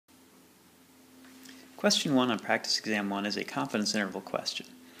Question 1 on practice exam 1 is a confidence interval question.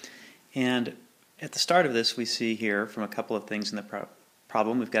 And at the start of this we see here from a couple of things in the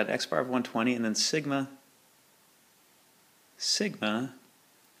problem, we've got x bar of 120 and then sigma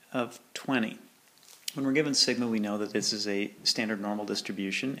of 20. When we're given sigma, we know that this is a standard normal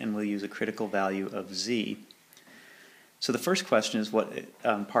distribution and we'll use a critical value of z. So the first question is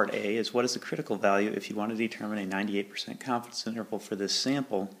part A is what is the critical value if you want to determine a 98% confidence interval for this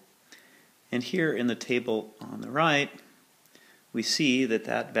sample. And here in the table on the right, we see that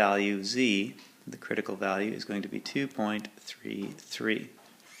that value z, the critical value, is going to be 2.33.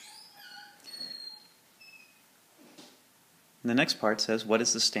 And the next part says, what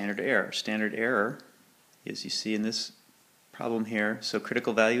is the standard error? Standard error is, you see in this problem here, so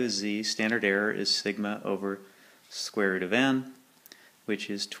critical value is z, standard error is sigma over square root of n, which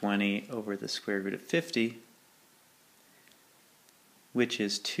is 20 over the square root of 50, which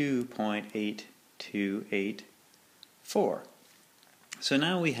is 2.8284. So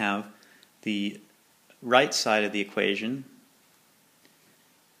now we have the right side of the equation,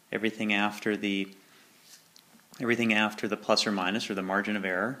 everything after the plus or minus, or the margin of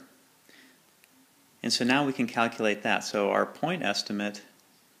error. And so now we can calculate that. So our point estimate,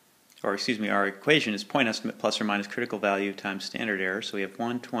 or excuse me, our equation is point estimate plus or minus critical value times standard error. So we have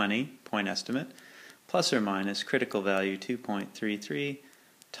 120 point estimate plus or minus critical value 2.33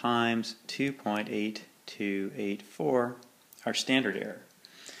 times 2.8284, our standard error.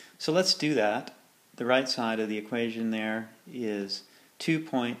 So let's do that. The right side of the equation there is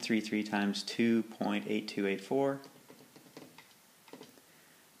 2.33 times 2.8284,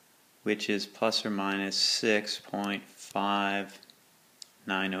 which is plus or minus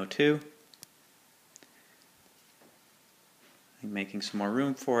 6.5902. I'm making some more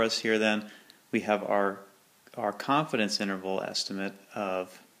room for us here then. We have our confidence interval estimate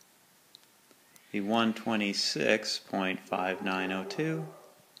of the 126.5902.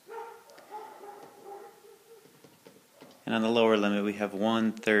 And on the lower limit we have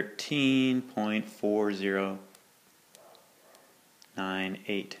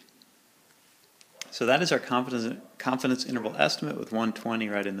 113.4098. So that is our confidence interval estimate with 120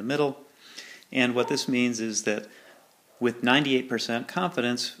 right in the middle. And what this means is that with 98%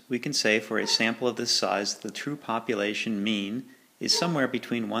 confidence, we can say for a sample of this size, the true population mean is somewhere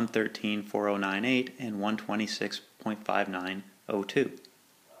between 113.4098 and 126.5902.